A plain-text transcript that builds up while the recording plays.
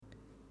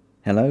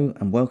Hello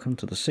and welcome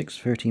to the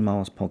 630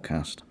 Miles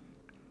podcast.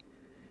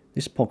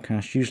 This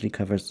podcast usually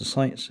covers the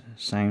sights,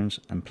 sounds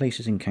and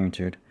places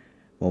encountered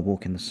while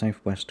walking the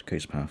southwest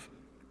coast path.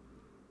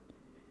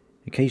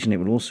 Occasionally it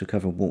will also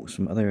cover walks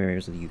from other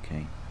areas of the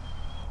UK.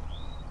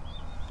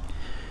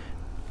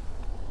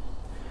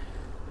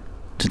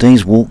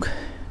 Today's walk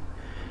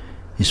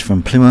is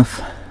from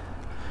Plymouth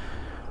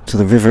to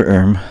the River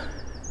Erm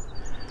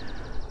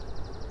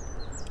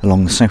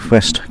along the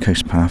southwest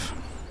coast path.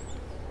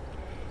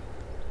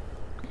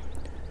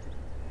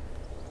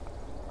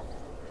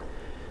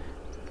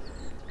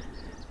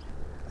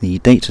 The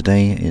date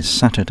today is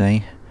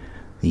Saturday,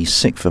 the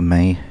 6th of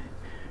May,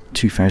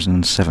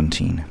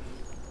 2017.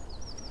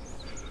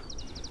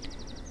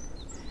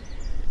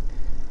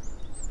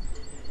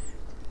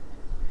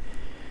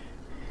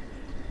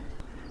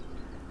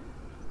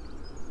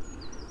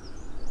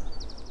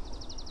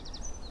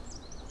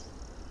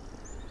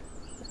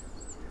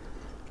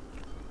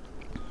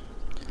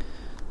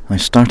 I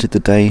started the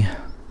day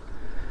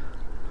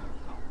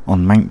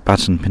on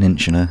Mountbatten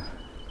Peninsula,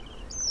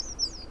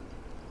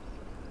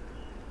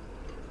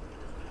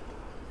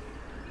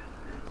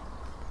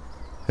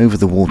 over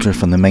the water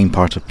from the main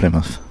part of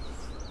Plymouth.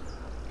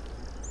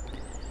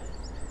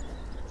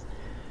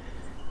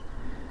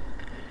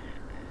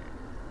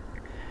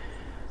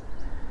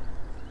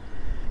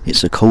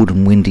 It's a cold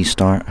and windy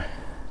start,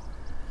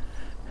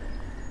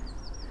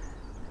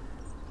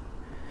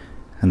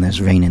 and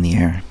there's rain in the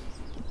air.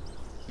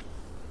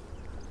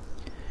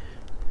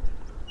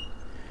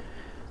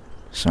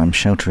 So I'm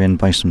sheltered in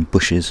by some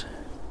bushes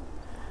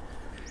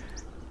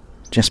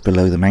just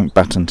below the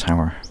Mountbatten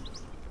Tower.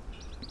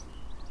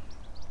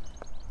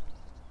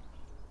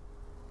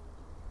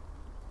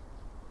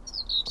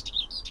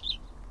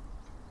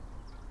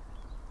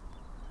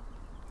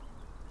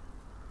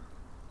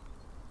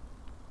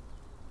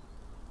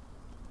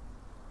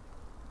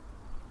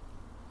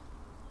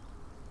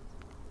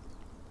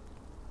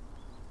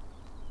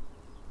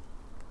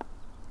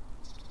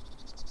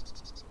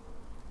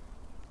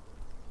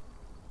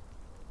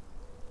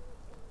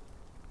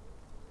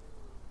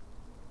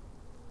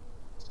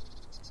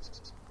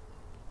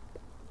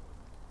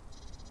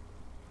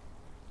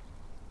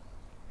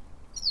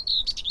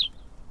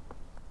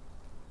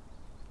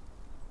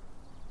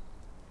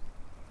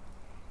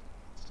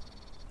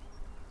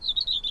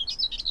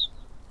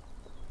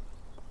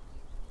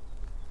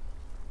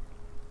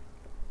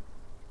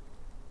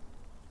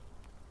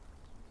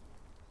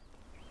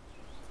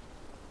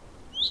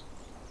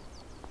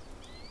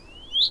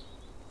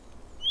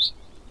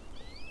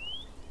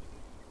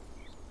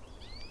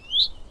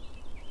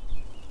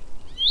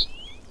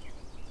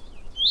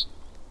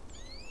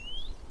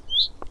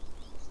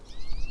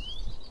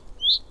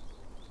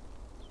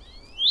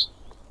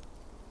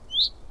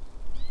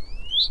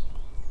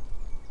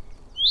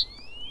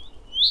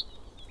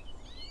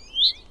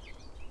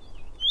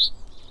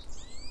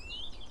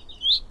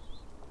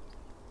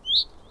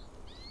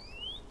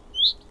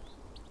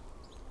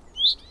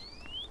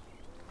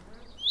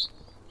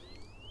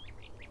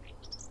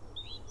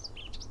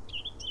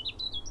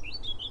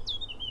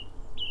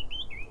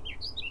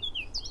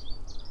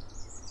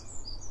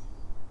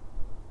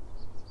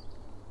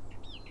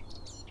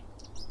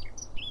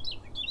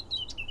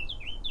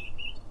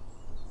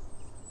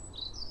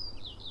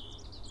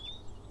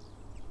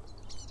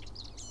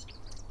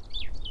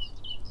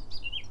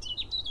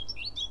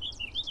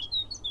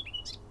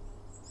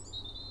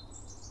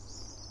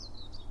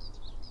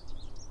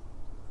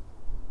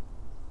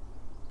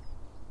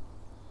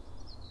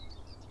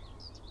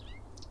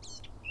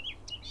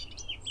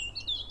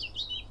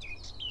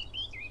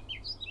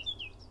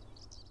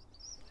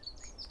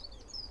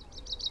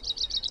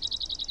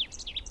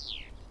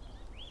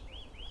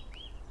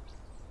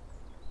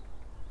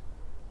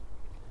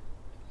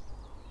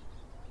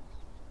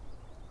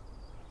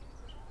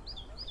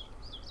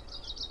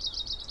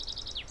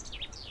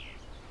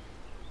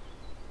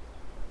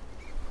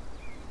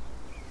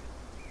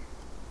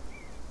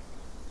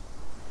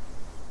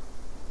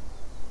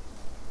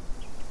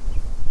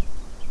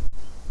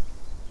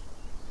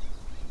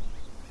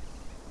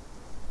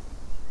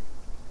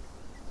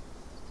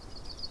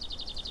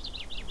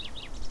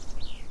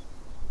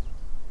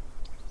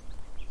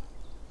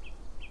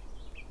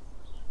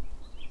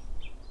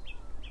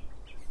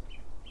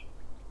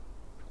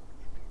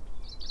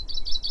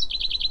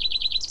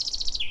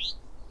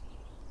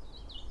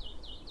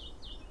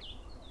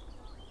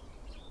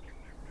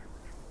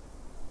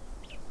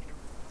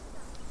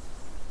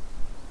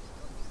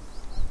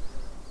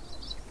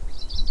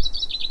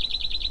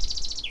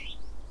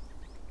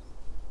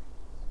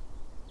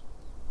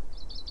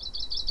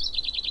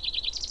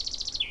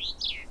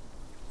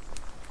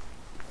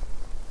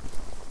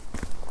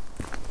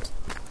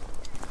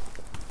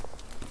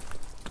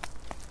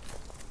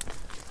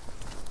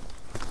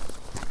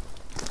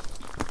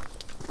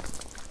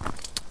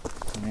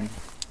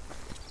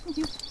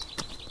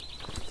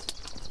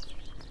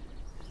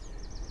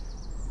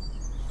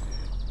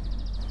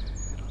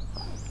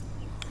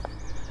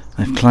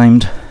 I've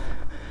climbed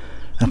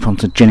up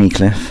onto Jenny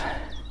Cliff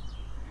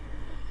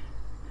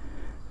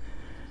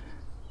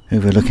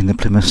overlooking the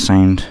Plymouth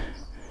Sound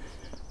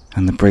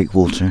and the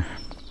breakwater.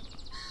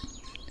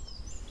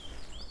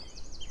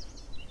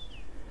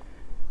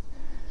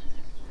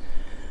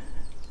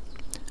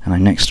 And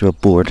I'm next to a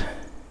board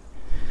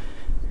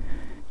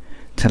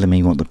telling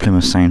me what the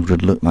Plymouth Sound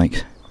would look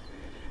like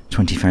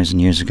 20,000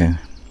 years ago.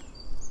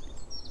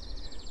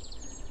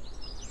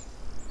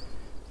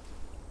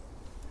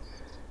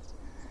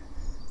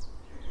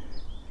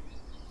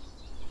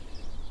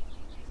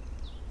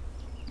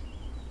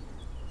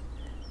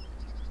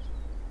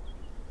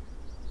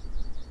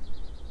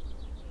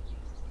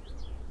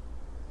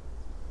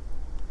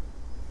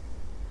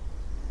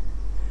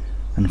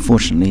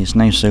 Unfortunately, it's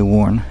now so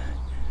worn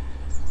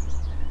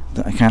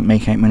that I can't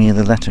make out many of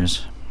the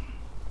letters.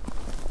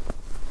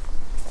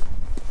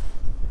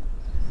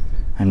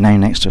 I'm now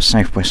next to a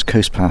southwest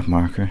coast path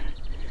marker,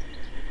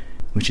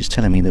 which is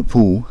telling me that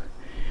Poole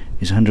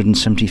is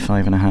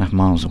 175.5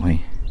 miles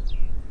away.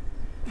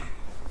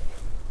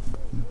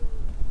 Come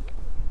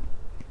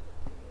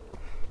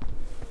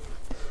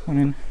on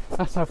in.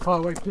 That's how far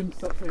away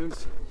Plymouth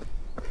feels.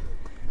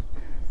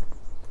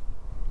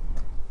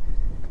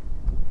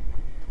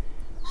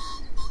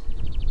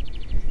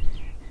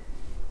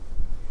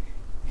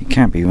 It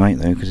can't be right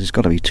though, because it's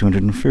got to be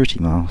 230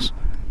 miles.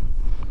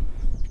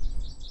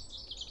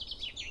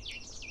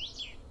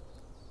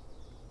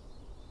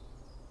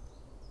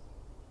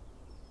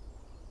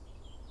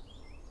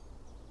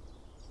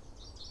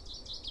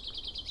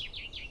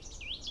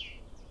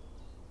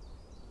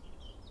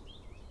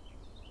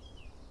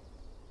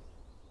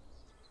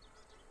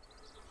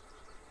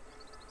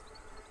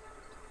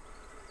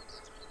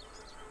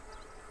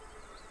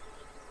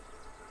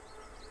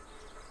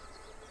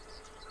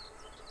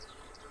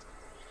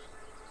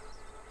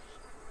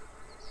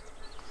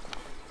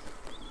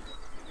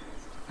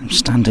 I'm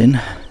standing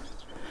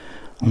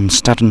on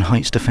Staddon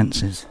Heights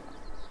defences.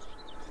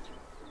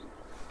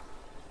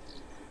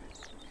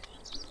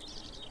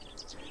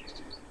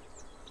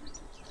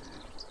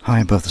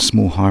 High above the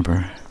small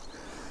harbour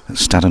at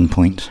Staddon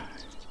Point.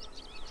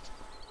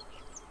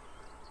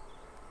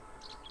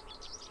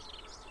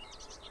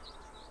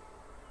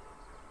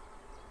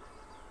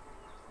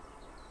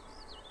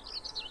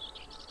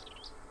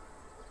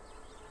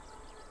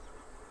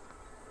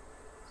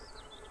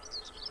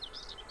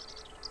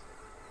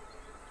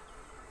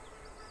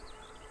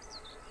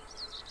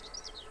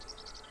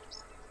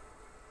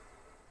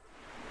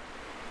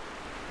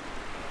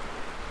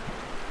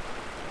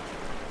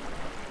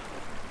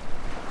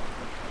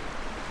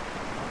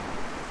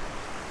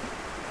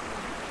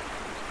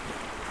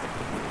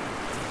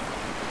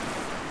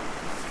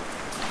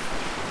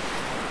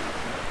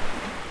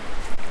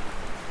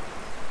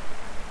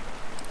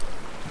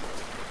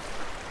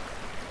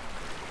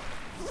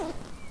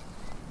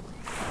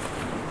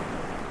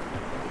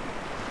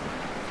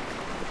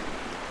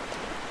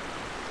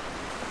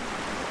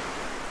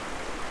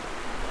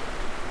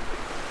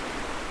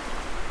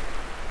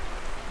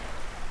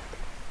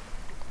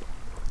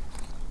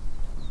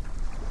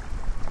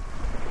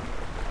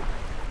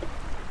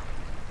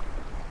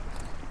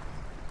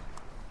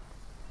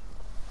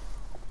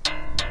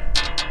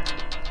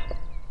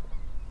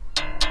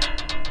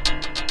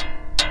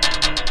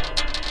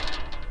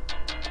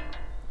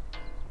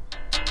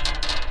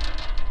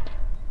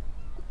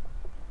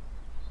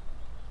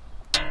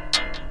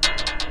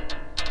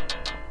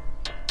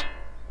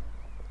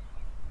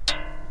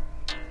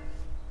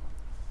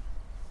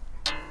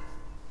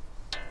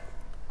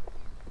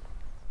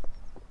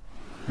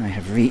 I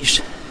have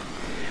reached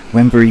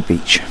Wembury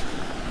Beach.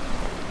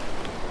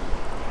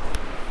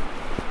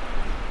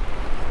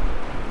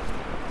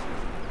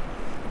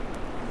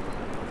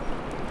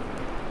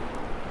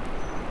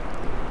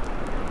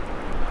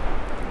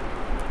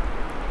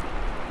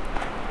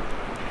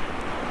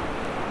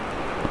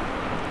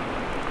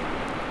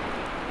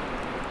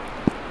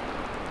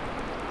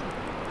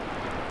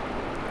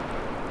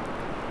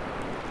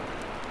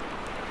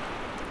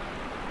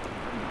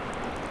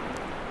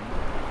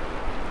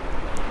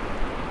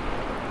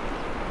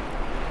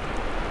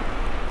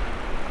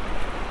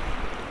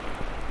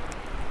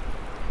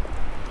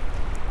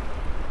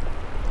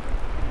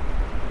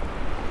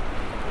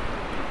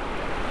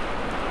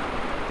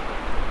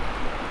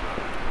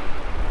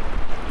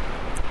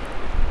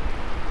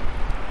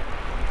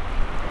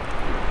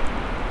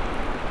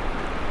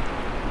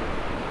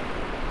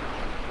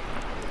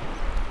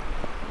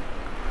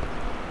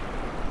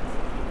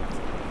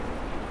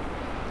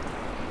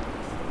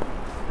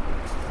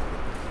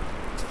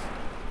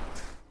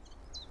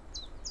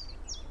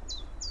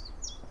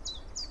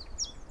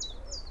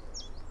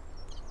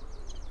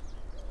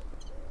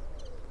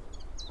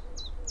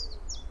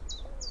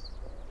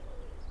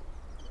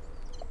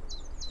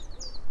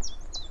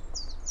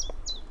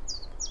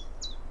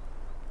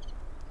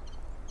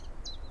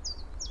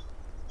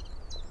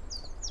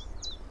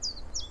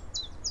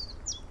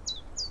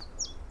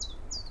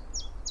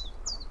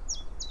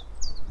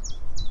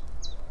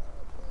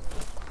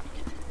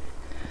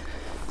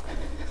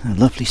 A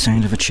lovely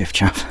sound of a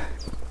chiff-chaff.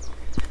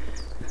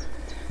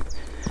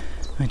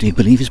 I do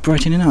believe it's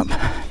brightening up.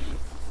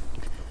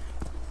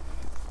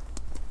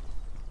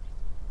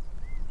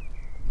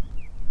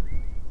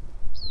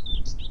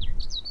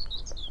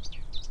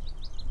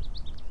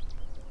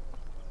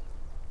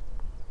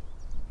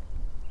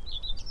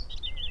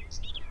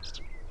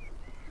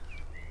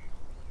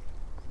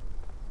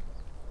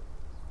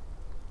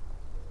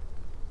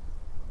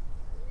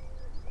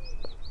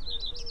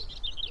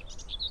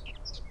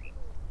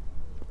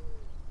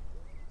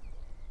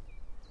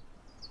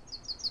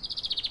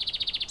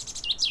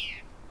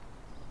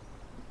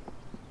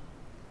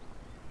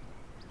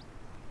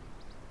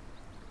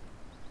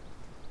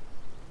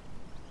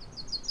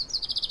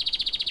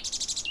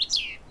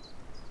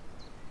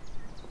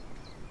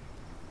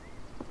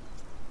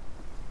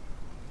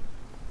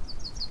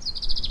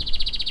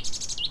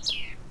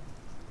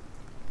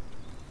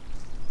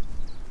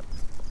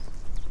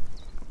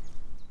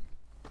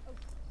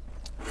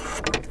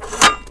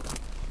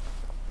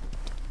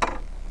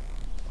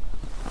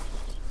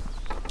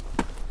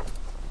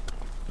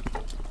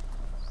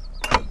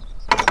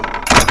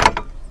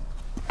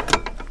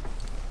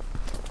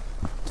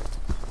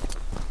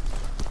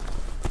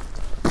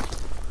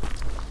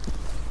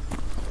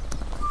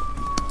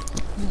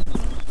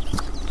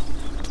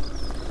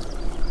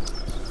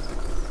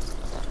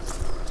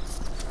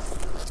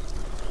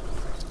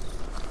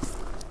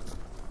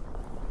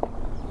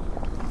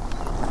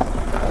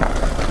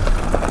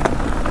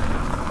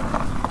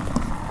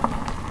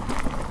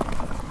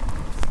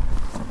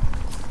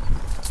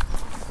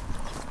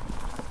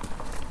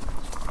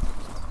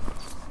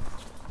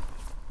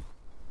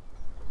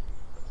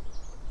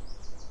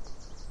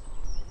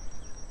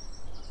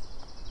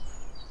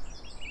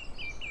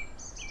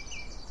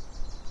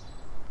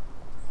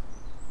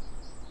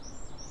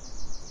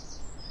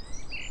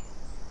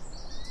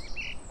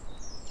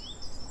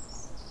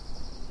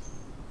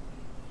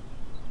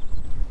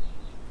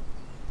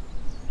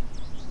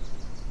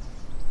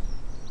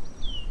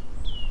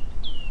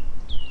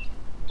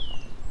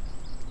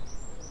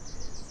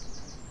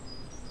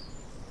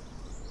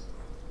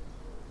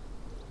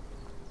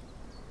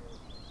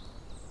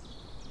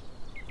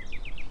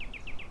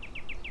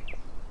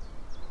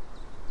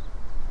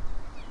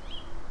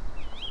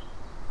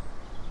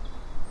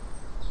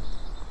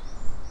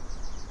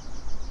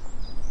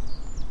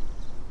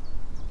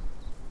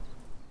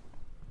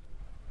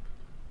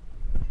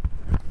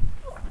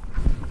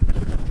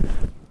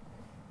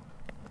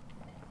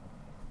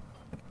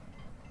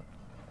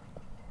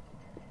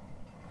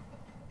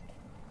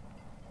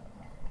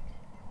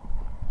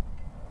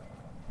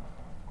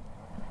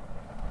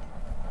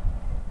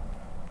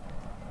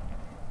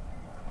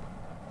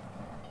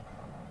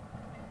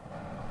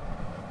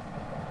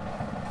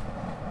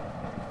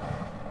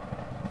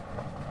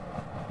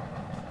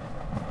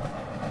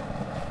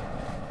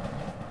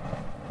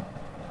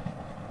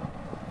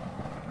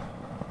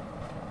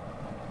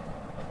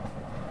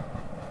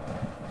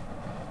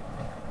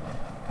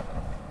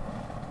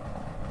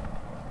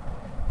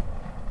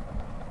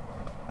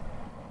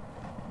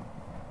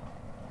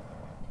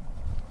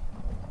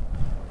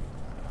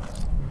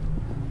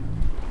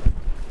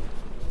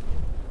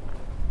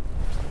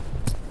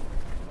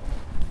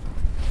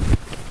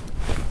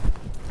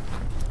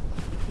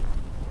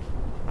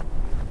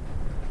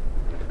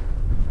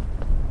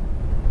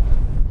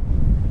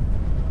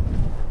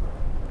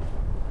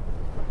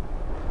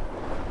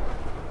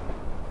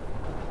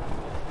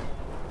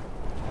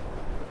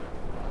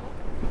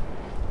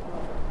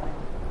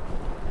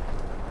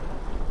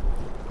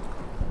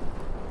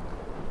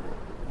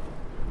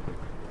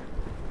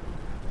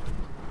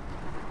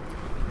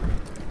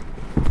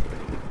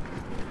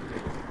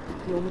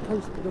 You're on the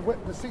coast.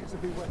 The seats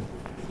will be wet.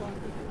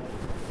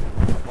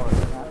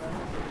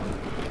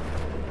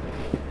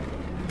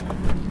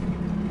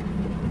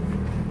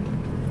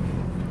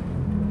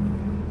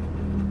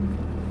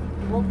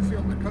 We're obviously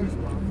on the coast,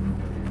 Mark.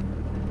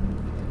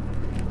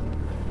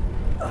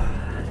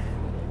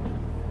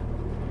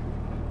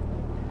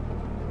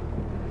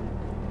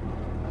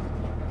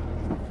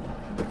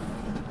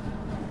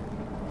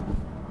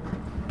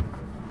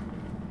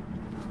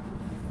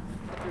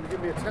 You're going to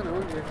give me a tenner,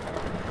 aren't you?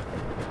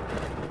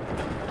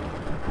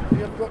 You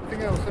haven't got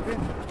anything else, have you?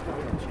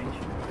 Change.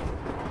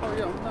 Oh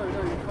yeah, no,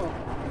 you can't.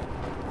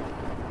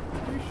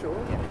 Are you sure?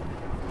 Yeah.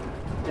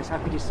 Just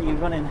happy to see you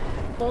running.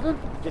 Pardon?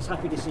 Just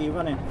happy to see you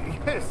running.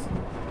 Yes.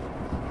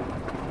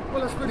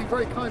 Well, that's really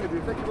very kind of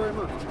you. Thank you very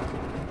much.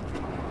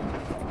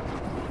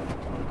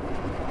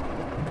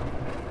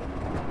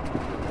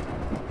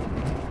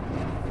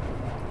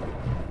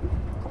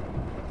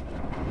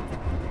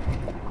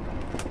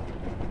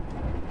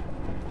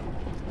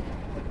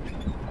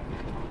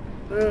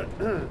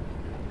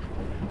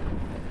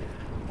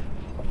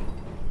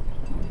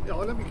 Yeah,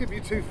 well, let me give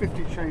you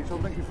 $2.50 change. I'll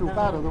make you feel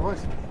bad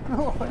otherwise.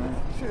 All right.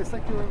 Cheers.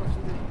 Thank you very much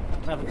indeed.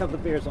 Have a couple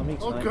of beers on me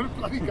tonight. I'm going to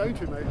bloody go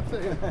to, mate. I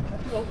tell you.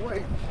 Can't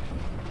wait.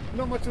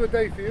 Not much of a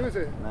day for you, is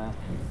it? Nah.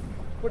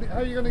 How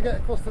are you going to get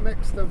across the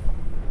next? You're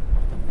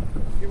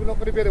not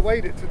going to be able to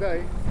wade it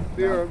today.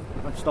 No,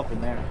 I'm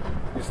stopping there.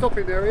 You're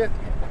stopping there, yeah?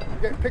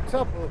 You getting picked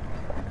up? Or?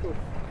 Cool.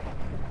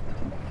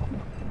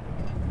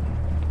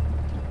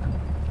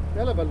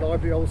 They'll have a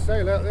lively old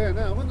sail out there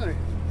now, won't they?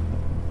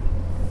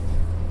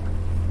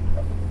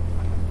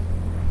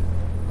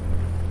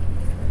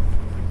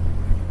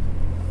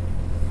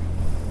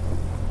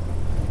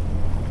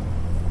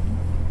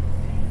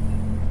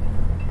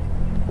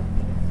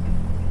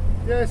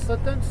 Yes, I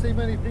don't see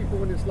many people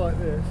when it's like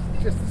this.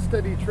 It's just a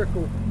steady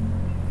trickle.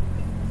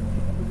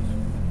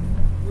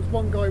 There was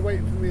one guy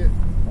waiting for me.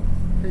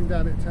 Came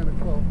down at 10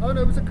 o'clock. Oh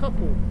no, it was a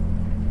couple.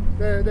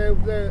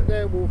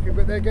 They're walking,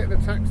 but they're getting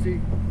a taxi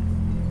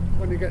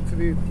when they get to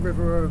the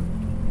River Erm.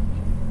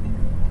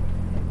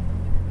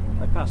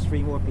 I passed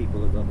 3 more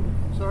people that look.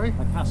 Sorry?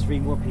 I passed 3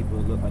 more people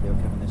that look like they were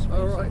coming this way.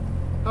 All right.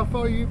 How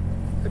far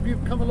have you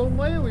come a long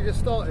way, or we just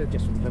started?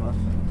 Just from Plymouth.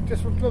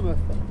 Just from Plymouth.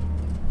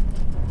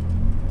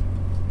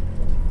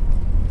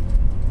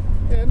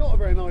 Yeah, not a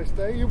very nice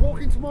day. You're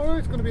walking tomorrow?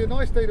 It's going to be a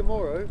nice day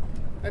tomorrow.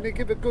 And they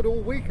give a good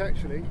all week,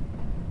 actually.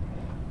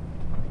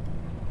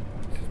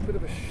 It's just a bit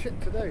of a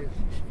shit today. It's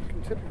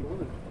fucking typical,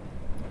 isn't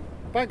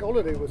it? Bank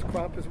holiday was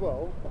crap as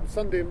well.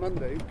 Sunday and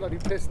Monday, bloody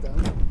piss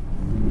down.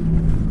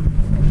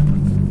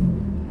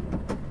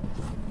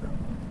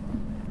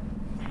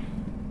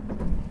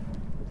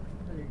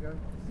 There you go.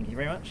 Thank you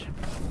very much.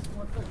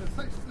 My pleasure.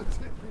 Thanks for the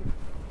tip.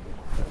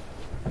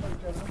 Very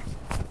generous.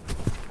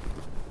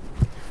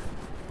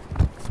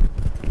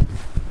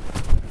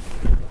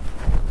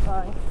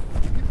 Bye.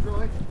 Keep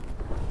dry.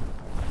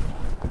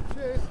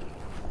 Cheers.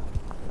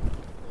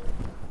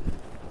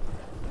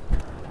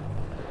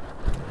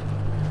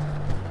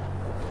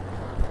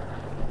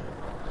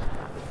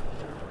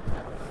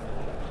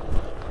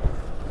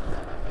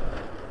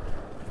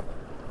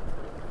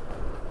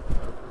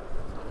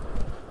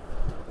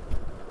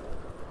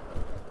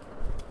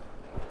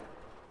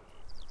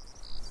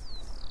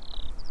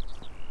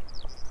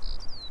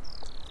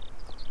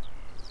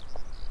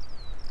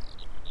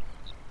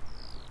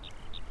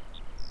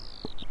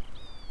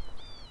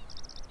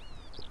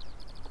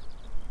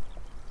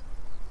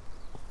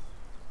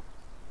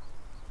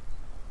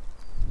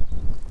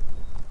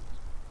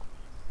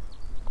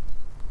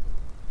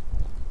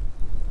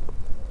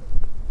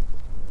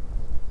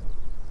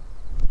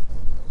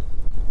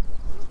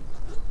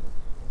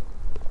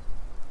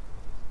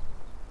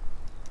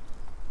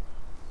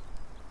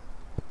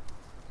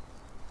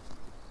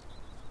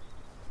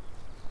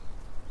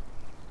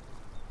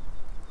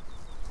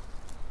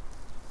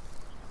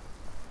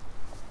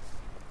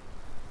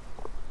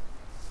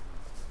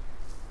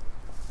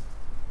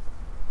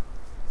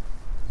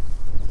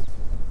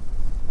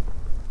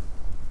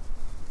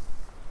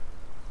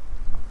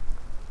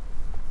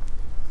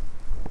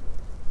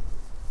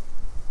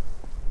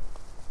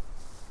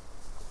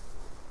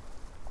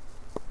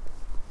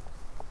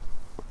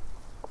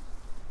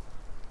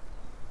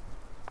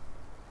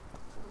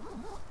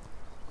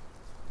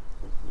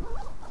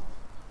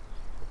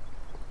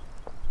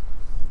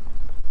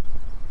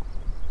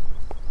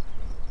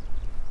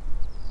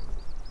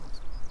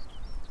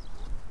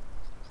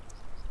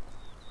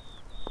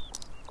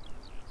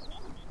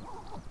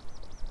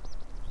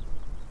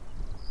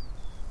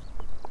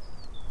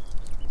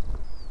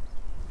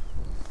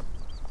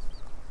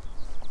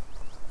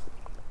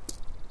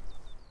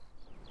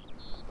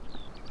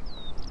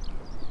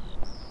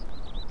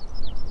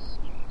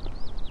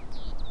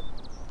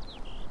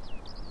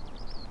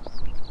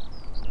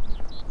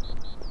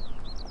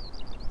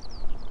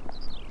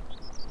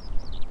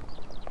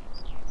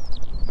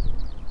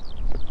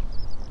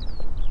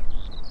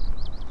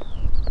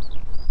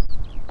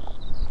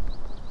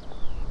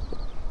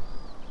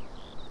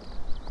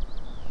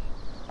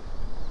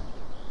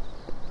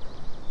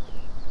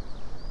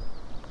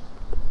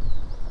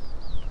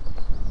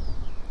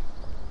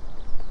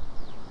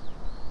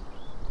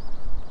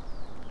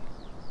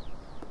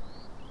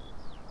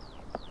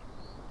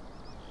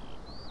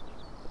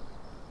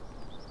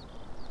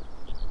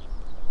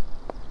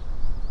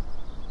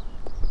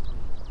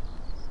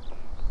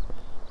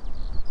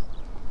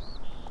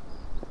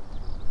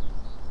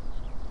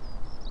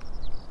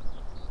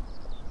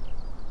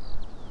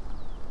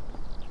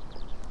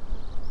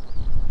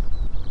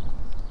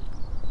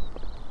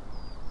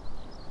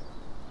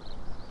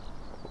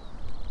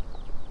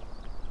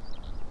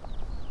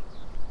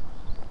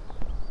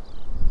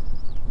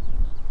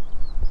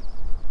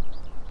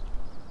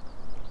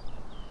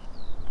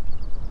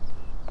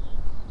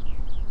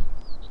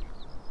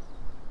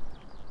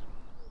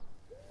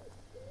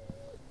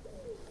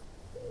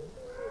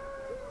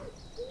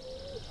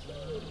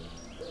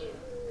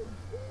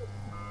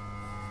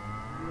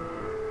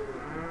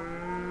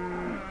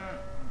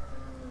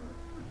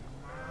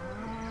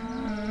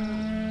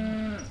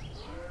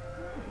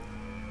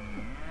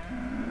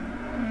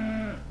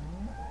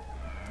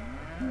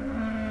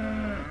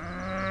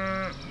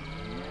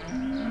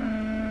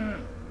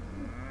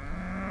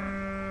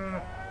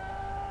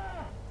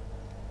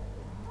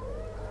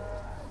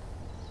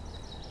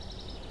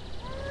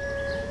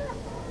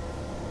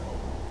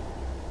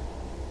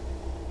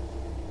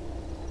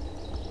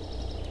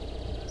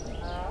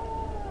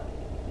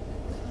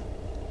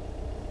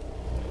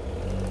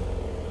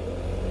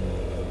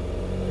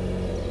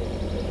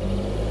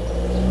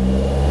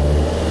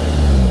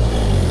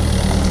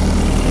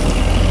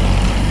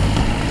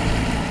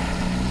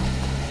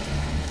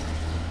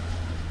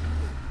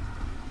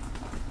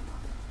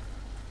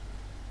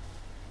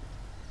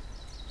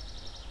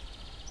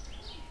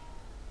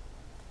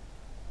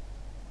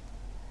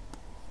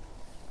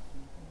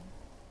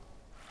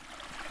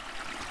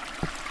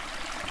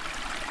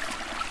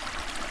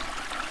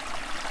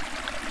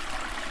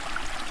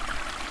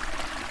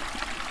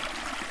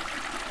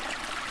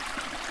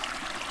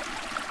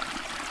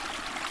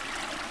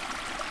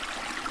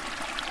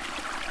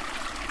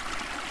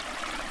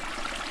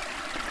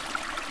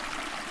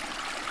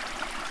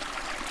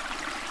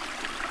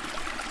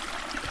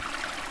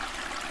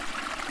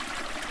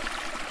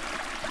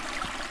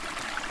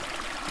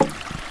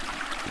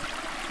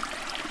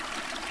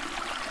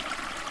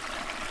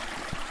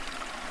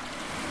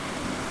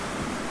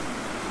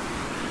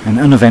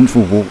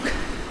 uneventful walk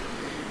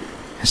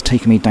has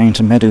taken me down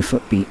to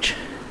Meadowfoot Beach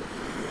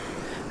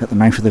at the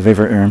mouth of the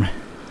River Erm,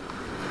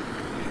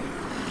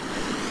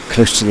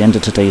 close to the end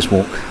of today's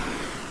walk.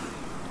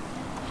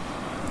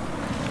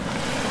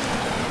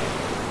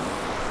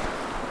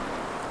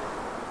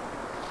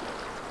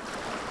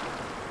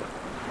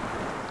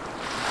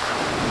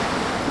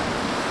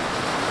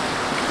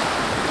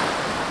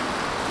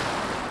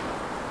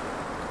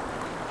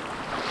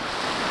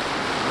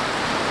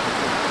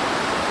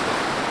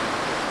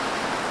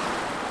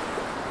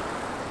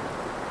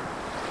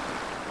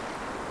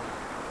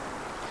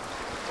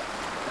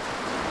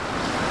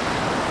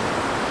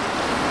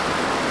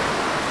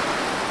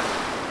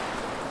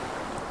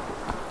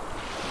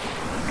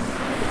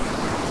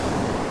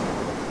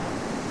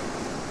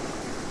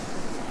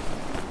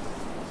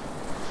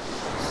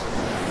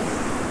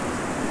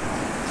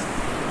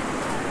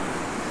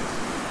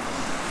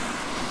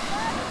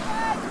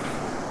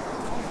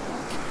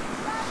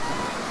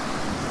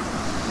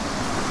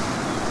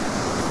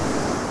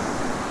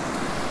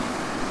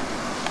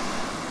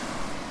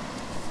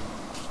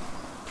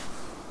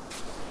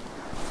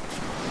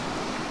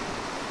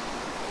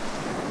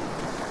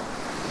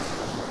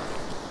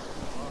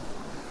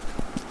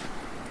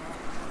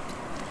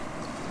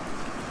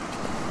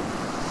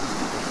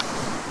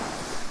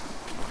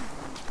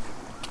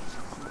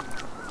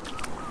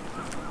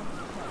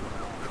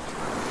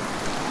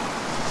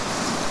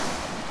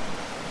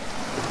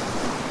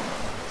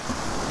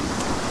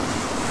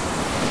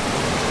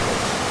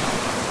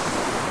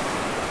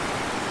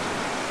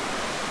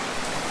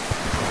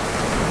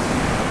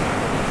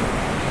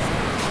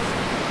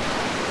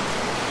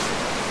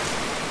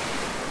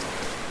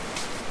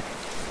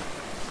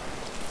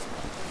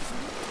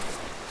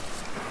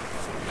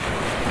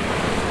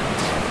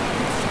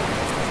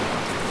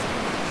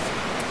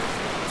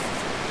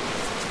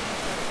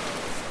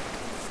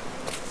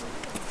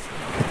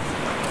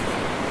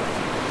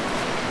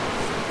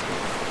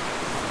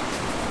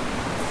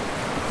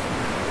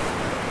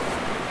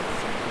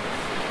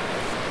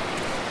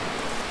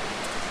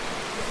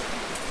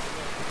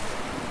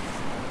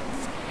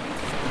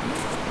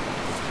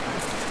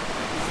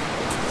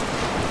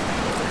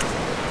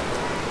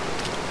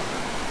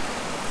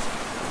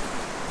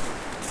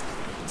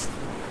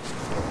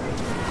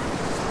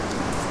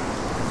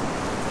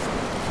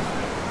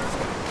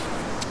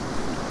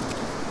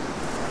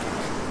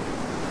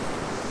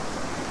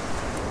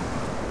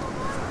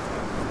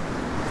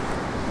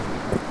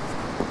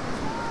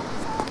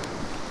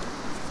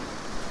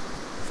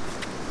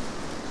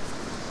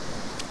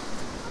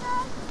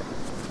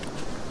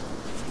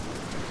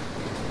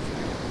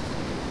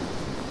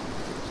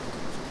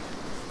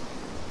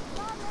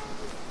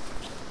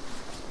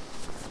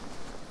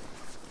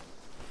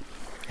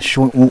 A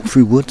short walk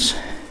through woods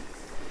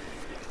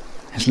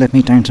has led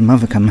me down to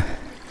Mothercombe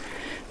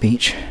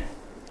Beach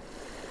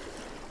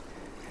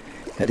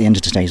at the end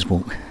of today's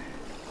walk.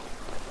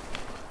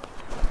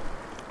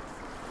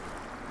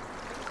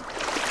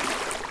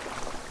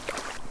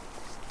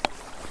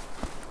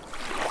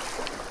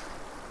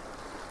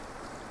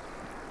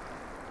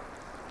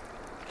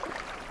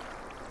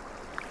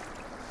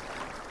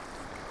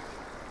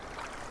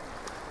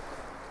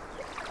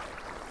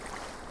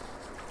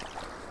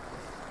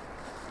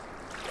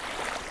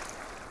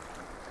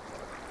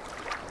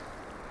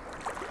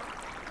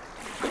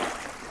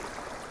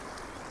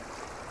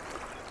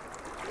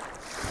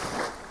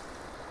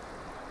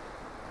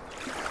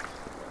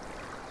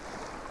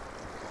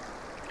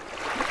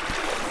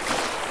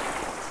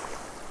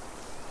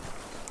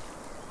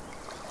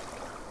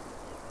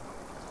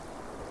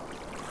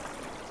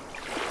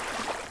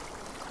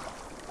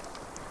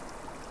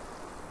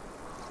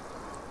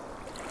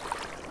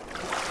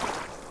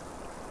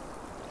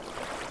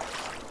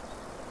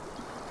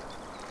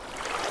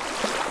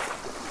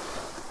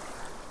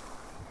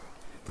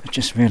 I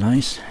just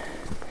realised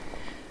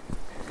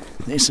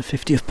that it's the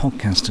 50th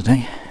podcast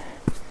today.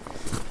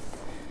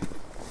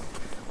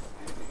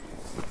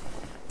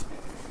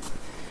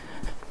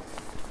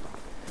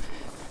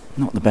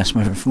 Not the best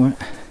weather for it,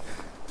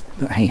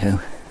 but hey ho.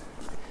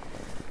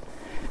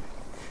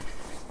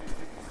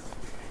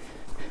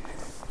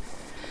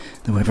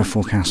 The weather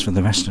forecast for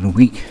the rest of the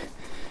week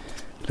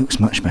looks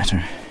much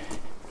better.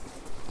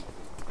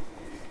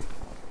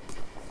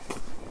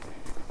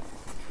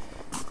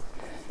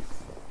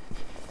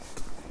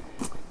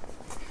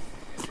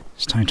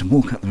 It's time to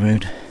walk up the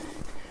road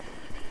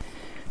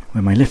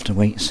where my lift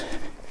awaits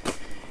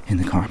in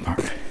the car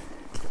park.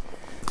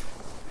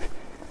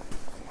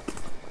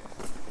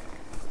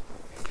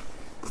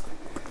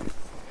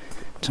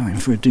 Time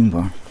for a doom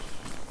bar.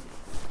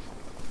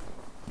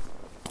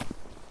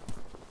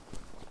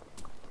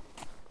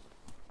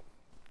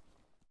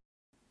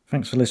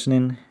 Thanks for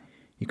listening.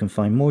 You can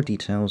find more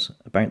details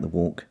about the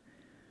walk,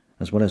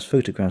 as well as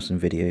photographs and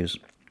videos,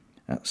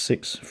 at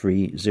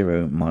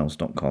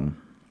 630miles.com.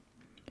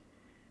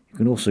 You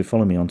can also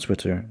follow me on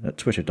Twitter at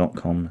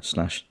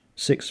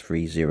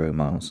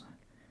twitter.com/630miles.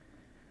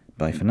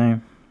 Bye for now.